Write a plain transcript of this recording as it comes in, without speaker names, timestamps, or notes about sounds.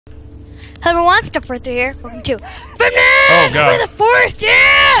Hello, one step further here. Welcome to Oh god. the forest.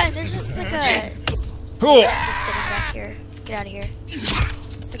 Yeah, there's just like a. Cool. Just sitting back here. Get out of here.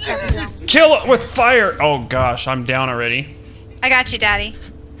 The crap is wrong. Kill it with fire. Oh gosh, I'm down already. I got you, Daddy.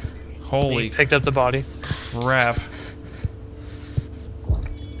 Holy Picked up the body. crap.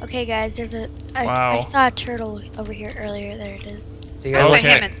 Okay, guys, there's a. Wow. I saw a turtle over here earlier. There it is. You I guys put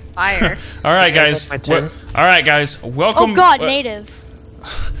Okay. him in fire. All right, You guys guys. like my tin? All right, guys. Welcome. Oh God, native.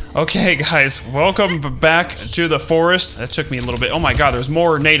 Okay, guys. Welcome back to the forest. That took me a little bit. Oh my god, there's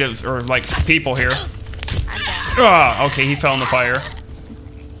more natives or like people here. I'm down. Ah, okay, he fell in the fire.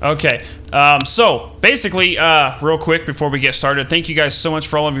 Okay, so basically, real quick before we get started, thank you guys so much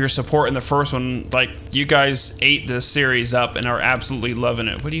for all of your support in the first one. Like, you guys ate this series up and are absolutely loving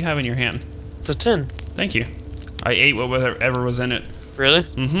it. What do you have in your hand? It's a tin. Thank you. I ate whatever was in it. Really?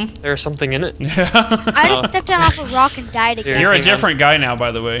 Mm-hmm. There's something in it? I just stepped down off a rock and died again. You're a Hang on. different guy now,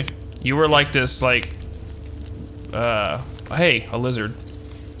 by the way. You were like this, like, hey, a lizard.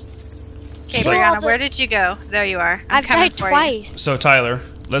 Okay, Kill all Brianna, the- where did you go? There you are. I'm I've coming died for you. twice. So, Tyler,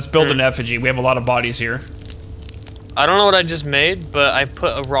 let's build an effigy. We have a lot of bodies here. I don't know what I just made, but I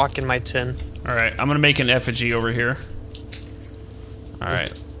put a rock in my tin. Alright, I'm gonna make an effigy over here.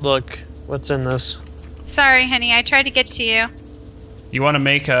 Alright. Look, what's in this? Sorry, honey, I tried to get to you. You want to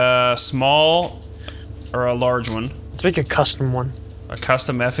make a small or a large one? Let's make a custom one. A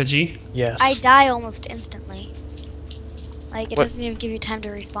custom effigy? Yes. I die almost instantly. Like, it What? doesn't even give you time to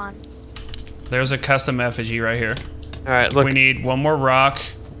respawn. There's a custom effigy right here. Alright, look. We need one more rock,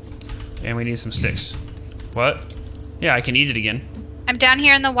 and we need some sticks. What? Yeah, I can eat it again. I'm down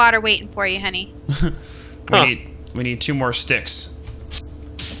here in the water waiting for you, honey. We need 2 more sticks.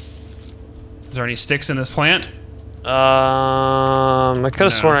 Is there any sticks in this plant? I could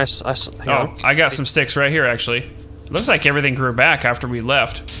have sworn hang Oh, on. I got some sticks right here, actually. It looks like everything grew back after we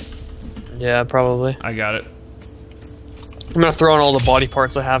left. Yeah, probably. I got it. I'm gonna throw in all the body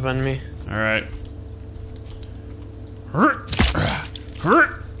parts I have in me. Alright.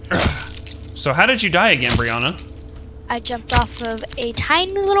 So how did you die again, Brianna? I jumped off of a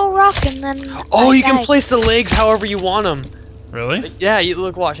tiny little rock and then. Oh, I you can died. place the legs however you want them. Really? Yeah, you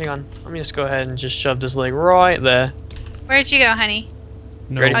look. Watch, hang on. Let me just go ahead and just shove this leg right there. Where'd you go, honey?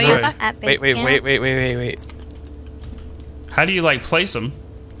 No Ready way. for this? At base Wait. camp. How do you, like, place them?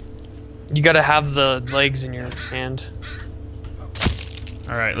 You gotta have the legs in your hand.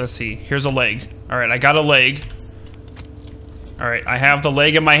 Alright, let's see. Here's a leg. Alright, I got a leg. Alright, I have the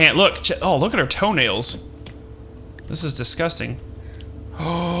leg in my hand. Look! Oh, look at her toenails. This is disgusting.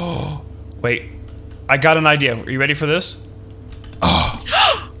 Oh, wait. I got an idea. Are you ready for this?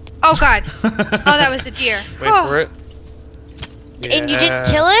 Oh, God. Oh, that was a deer. Wait for it. And you didn't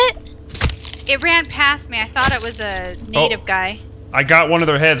Yeah. kill it? It ran past me. I thought it was a native guy. I got one of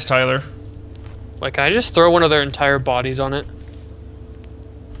their heads, Tyler. Like, can I just throw one of their entire bodies on it?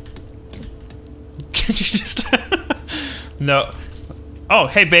 Can you just... No. Oh,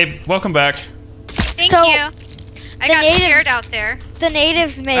 hey, babe. Welcome back. Thank So, you. I the got natives- scared out there. The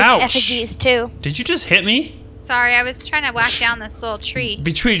natives make Ouch. effigies too. Did you just hit me? Sorry, I was trying to whack down this little tree.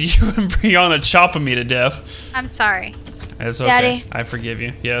 Between you and Brianna chopping me to death. I'm sorry. It's okay. Daddy. I forgive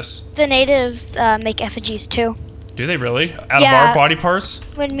you. Yes. The natives make effigies too. Do they really? Out of Yeah. our body parts?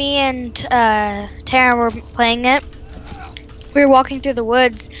 When me and Tara were playing it, we were walking through the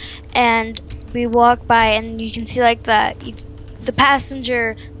woods, and we walked by, and you can see like the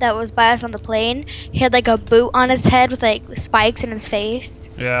passenger that was by us on the plane. He had like a boot on his head with like spikes in his face.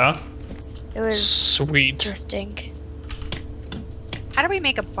 Yeah. It was Sweet. interesting. How do we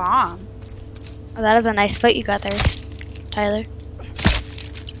make a bomb? Oh, that is a nice foot you got there, Tyler.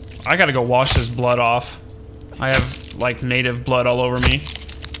 I gotta go wash this blood off. I have, like, native blood all over me.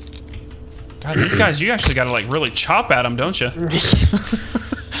 God, these guys, you actually gotta, like, really chop at them, don't you? That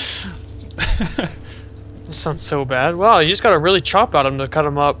sounds so bad. Wow, you just gotta really chop at them to cut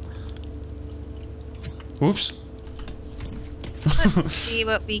them up. Oops. Let's see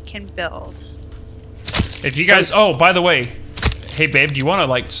what we can build. If you guys... Oh, by the way. Hey, babe, do you want to,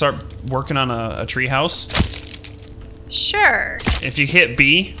 like, start working on a tree house? Sure. If you hit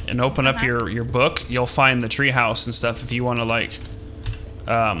B and open up your book, you'll find the tree house and stuff if you want to, like,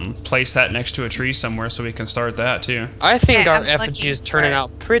 place that next to a tree somewhere so we can start that, too. I think Okay, our I'm effigy looking is for turning it.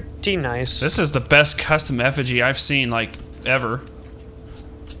 out pretty nice. This is the best custom effigy I've seen, like, ever.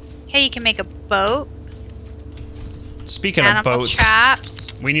 Hey, you can make a boat. Speaking of Animal boats,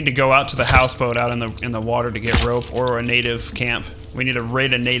 traps. we need to go out to the houseboat out in the water to get rope or a native camp. We need to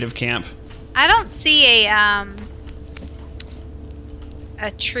raid a native camp. I don't see a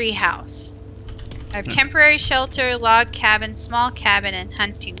tree house. I have temporary shelter, log cabin, small cabin, and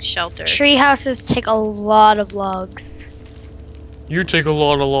hunting shelter. Tree houses take a lot of logs. You take a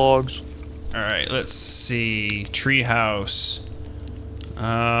lot of logs. Alright, let's see. Treehouse.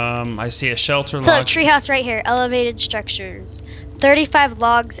 I see a shelter So log. treehouse right here. Elevated structures. 35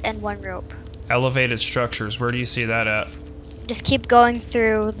 logs and 1 rope. Elevated structures. Where do you see that at? Just keep going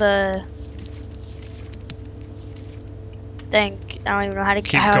through the thing. I don't even know how to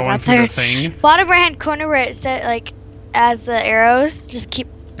Keep how I going got through there. the thing. Bottom right hand corner where it said like as the arrows, just keep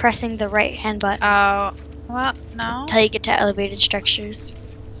pressing the right hand button Oh, well, no. until you get to elevated structures.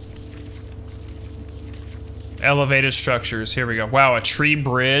 Elevated structures. Here we go. Wow, a tree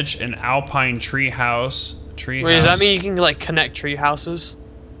bridge, an alpine tree house. Tree Wait, house. does that mean you can like connect tree houses?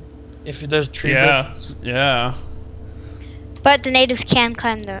 If there's tree Yeah, bridges? yeah. But the natives can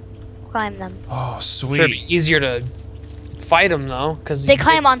climb them. Oh, Sure, it'd be sweet. easier to fight them though, because They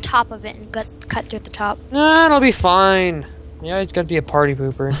climb on top of it and cut through the top. Nah, it'll be fine. Yeah, it's gotta be a party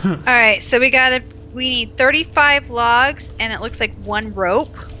pooper. Alright, so we need 35 logs, and it looks like 1 rope.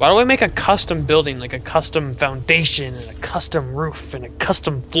 Why don't we make a custom building, like a custom foundation and a custom roof and a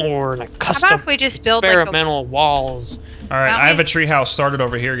custom floor and a How custom about if we just build like experimental walls? Alright, That I have a means- tree house started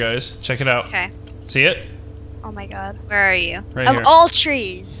over here, guys. Check it out. Okay, See it? Oh my god. where are you? Right Of here. all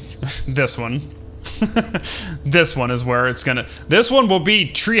trees. This one. This one is where it's gonna... This one will be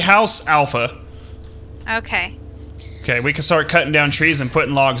Treehouse Alpha. Okay. Okay, we can start cutting down trees and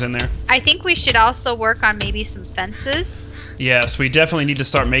putting logs in there. I think we should also work on maybe some fences. Yes, we definitely need to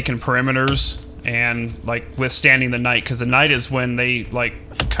start making perimeters and, like, withstanding the night, because the night is when they, like,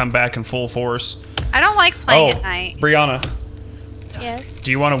 come back in full force. I don't like playing at night. Brianna, Yes.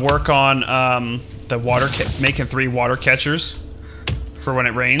 do you want to work on the making 3 water catchers for when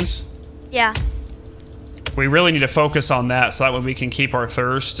it rains? Yeah. We really need to focus on that so that way we can keep our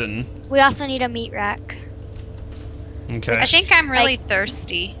thirst and... We also need a meat rack. Okay. I think I'm really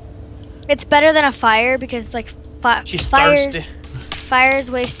thirsty. It's better than a fire because like She's fires thirsty. fires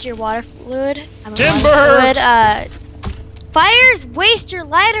waste your water fluid. Timber! Fires waste your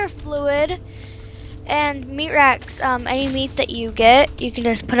lighter fluid. And meat racks, any meat that you get, you can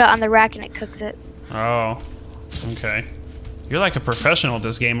just put it on the rack and it cooks it. Oh, okay. You're like a professional at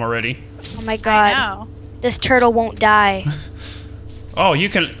this game already. Oh my I god. know. This turtle won't die. Oh, you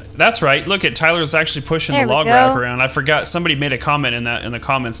can... That's right. Look at Tyler's actually pushing There the we log go. rack around. I forgot. Somebody made a comment in the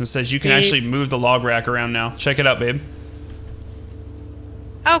comments and says you can actually move the log rack around now. Check it out, babe.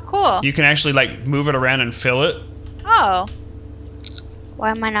 Oh, cool. You can actually like move it around and fill it. Oh, Why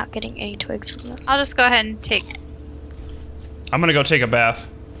am I not getting any twigs from this? I'll just go ahead and take... I'm gonna go take a bath.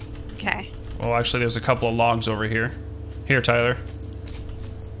 Okay. Well, actually, there's a couple of logs over here. Here, Tyler.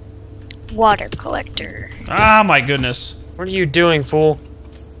 Water collector. Ah, my goodness. What are you doing, fool?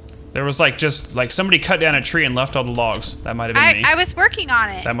 There was like just like somebody cut down a tree and left all the logs. That might have been me. I was working on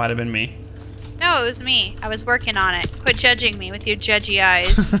it. That might have been me. No, it was me. I was working on it. Quit judging me with your judgy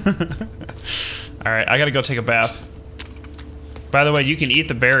eyes. All right, I gotta go take a bath. By the way, you can eat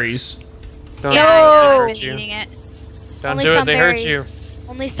the berries. Don't Yeah, No! I've hurt been you. eating it. Don't Only do it, some they berries. hurt you.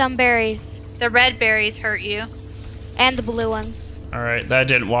 Only some berries. The red berries hurt you. And the blue ones. All right, that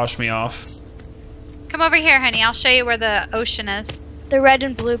didn't wash me off. Come over here, honey. I'll show you where the ocean is. The red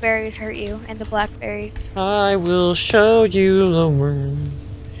and blue berries hurt you, and the blackberries. I will show you the world.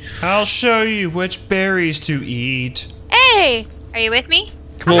 I'll show you which berries to eat. Hey! Are you with me?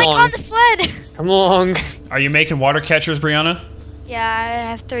 Come I'm like along. on the sled! Come along. Are you making water catchers, Brianna? Yeah, I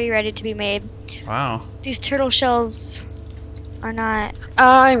have 3 ready to be made. Wow. These turtle shells are not...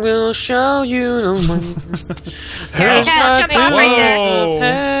 I will show you the world. Here, Tyler, jump off right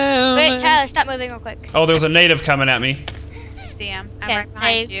there. Wait, Tyler, stop moving real quick. Oh, there's a native coming at me. I see him. I'm Okay, right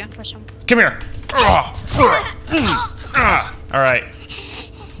behind now you. push him. Come here. All right.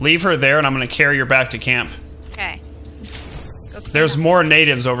 Leave her there, and I'm going to carry her back to camp. Okay. Go clean There's up. more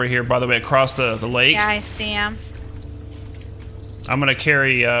natives over here, by the way, across the lake. Yeah, I see him. I'm going to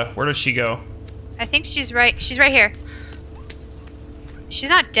carry... where did she go? I think she's right. She's right here. She's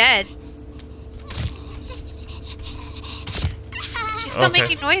not dead. She's still Okay.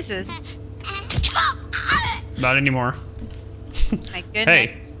 making noises. Not anymore. My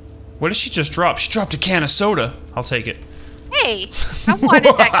goodness. What did she just drop? She dropped a can of soda. I'll take it. Hey, I wanted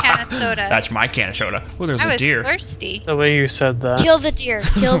that can of soda. That's my can of soda. Oh, there's I a was deer. Oh, thirsty. The way you said that. Kill the deer,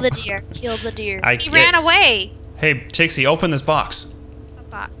 kill the deer, kill the deer. He ran away. Hey, Tixie, open this box. A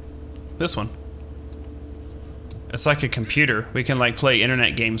box. This one. It's like a computer. We can like play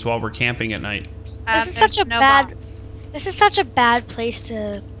internet games while we're camping at night. This is there's such a no bad- box. This is such a bad place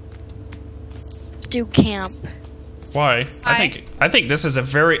to do camp. Why? Why? I think this is a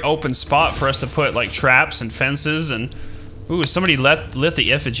very open spot for us to put like traps and fences and. Ooh, somebody lit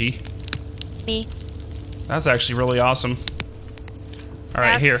the effigy. Me. That's actually really awesome. All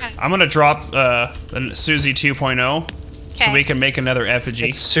right, That's here. kinda I'm gonna drop the Susie 2.0 so Okay. we can make another effigy.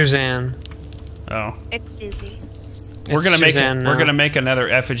 It's Suzanne. Oh, It's Susie. we're It's gonna make Suzanne we're now. gonna make another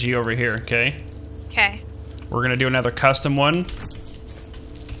effigy over here. Okay. Okay. We're gonna do another custom one.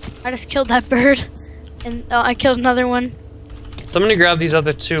 I just killed that bird. And I killed another one. So I'm gonna grab these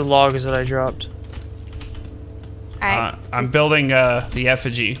other 2 logs that I dropped. Alright. I'm building the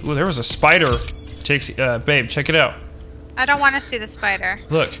effigy. Ooh, there was a spider. Babe, check it out. I don't want to see the spider.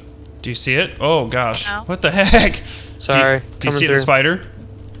 Look. Do you see it? Oh gosh. No. What the heck? Sorry, Do you coming see through. the spider?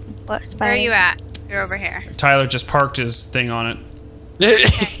 What spider? Where are you at? You're over here. Tyler just parked his thing on it.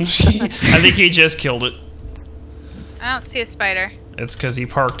 I think he just killed it. I don't see a spider. It's because he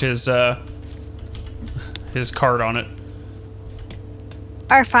parked his cart on it.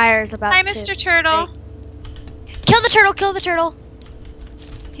 Our fire is about Hi, to Mr. Turtle. Kill the turtle, kill the turtle.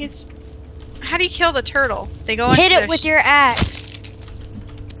 He's. How do you kill the turtle? They go into Hit their it with your axe.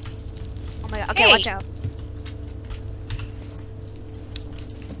 Oh my god. Okay, Hey. watch out.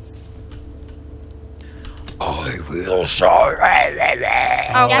 I will show. Oh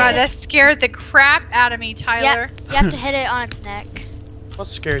Yeah. god, that scared the crap out of me, Tyler. You have to hit it on its neck. What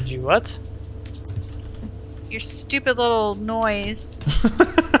scared you? What? Your stupid little noise.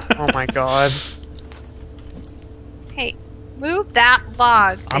 Oh my god. Hey, move that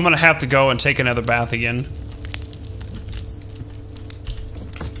log. I'm gonna have to go and take another bath again. Do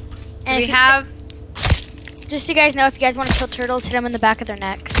And we if you- have? just so you guys know, if you guys want to kill turtles, hit them in the back of their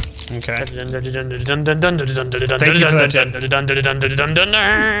neck. Okay. Thank you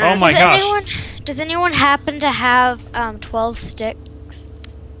Oh my gosh. Does anyone happen to have 12 sticks?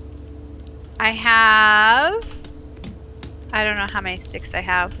 I have. I don't know how many sticks I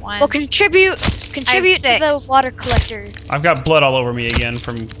have. One. Well, contribute to the 6. water collectors. I've got blood all over me again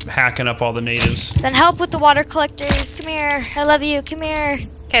from hacking up all the natives. Then help with the water collectors. Come here. I love you. Come here.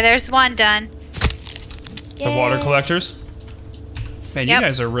 Okay, there's one done. The water Yay. collectors? Man, Yep. you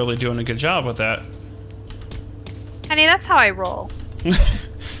guys are really doing a good job with that. Honey, that's how I roll.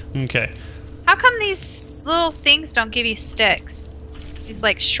 Okay. How come these little things don't give you sticks? These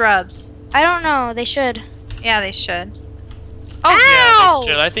like shrubs. I don't know. They should. Yeah, they should. Yeah, Ow!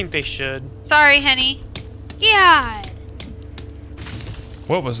 they should. I think they should. Sorry, honey. God.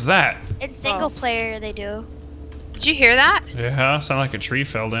 What was that? In single player, they do. Did you hear that? Yeah, sounded like a tree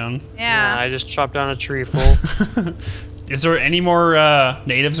fell down. Yeah. I just chopped down a tree full. Is there any more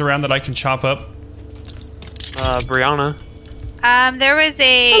natives around that I can chop up? Brianna. There was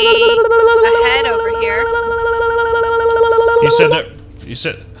a head over here. You said that. You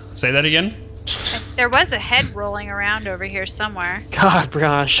said. Say that again. There was a head rolling around over here somewhere. God,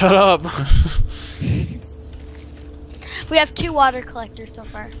 Brianna, shut up. We have 2 water collectors so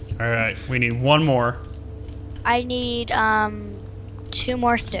far. All right, we need one more. I need 2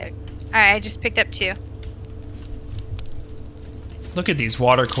 more sticks. Alright, I just picked up 2. Look at these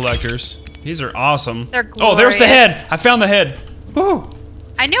water collectors. These are awesome. They're Oh, there's the glorious. head. I found the head. Woo!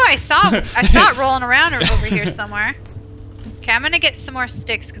 I knew I saw it rolling around over here somewhere. Okay, I'm gonna get some more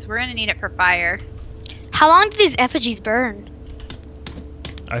sticks because we're gonna need it for fire. How long do these effigies burn?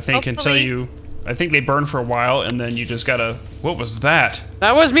 I think until Hopefully. you. I think they burn for a while, and then you just gotta. What was that?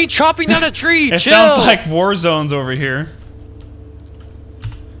 That was me chopping down a tree. It Chill. sounds like war zones over here.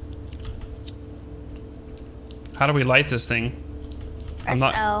 How do we light this thing? Press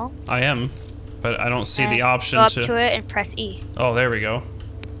not- L. I am, but I don't see the and option Go up to. to it and press E. Oh, there we go.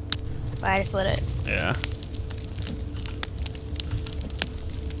 I just lit it. Yeah.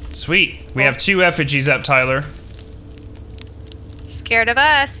 Sweet. We have 2 effigies up, Tyler. Scared of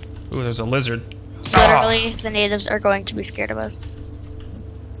us. Ooh, there's a lizard. Literally, the natives are going to be scared of us.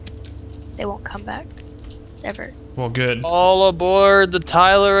 They won't come back. Ever. Well, good. All aboard the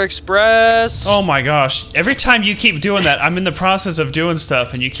Tyler Express. Oh my gosh. Every time you keep doing that, I'm in the process of doing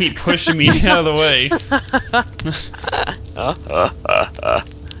stuff and you keep pushing me out of the way.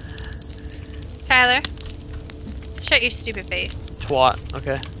 Tyler, shut your stupid face. Twat.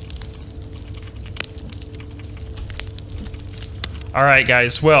 Okay. Alright,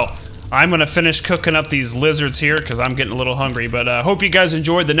 guys. Well, I'm going to finish cooking up these lizards here because I'm getting a little hungry. But hope you guys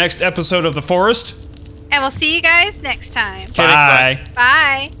enjoyed the next episode of The Forest. And we'll see you guys next time. Bye.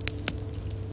 Bye.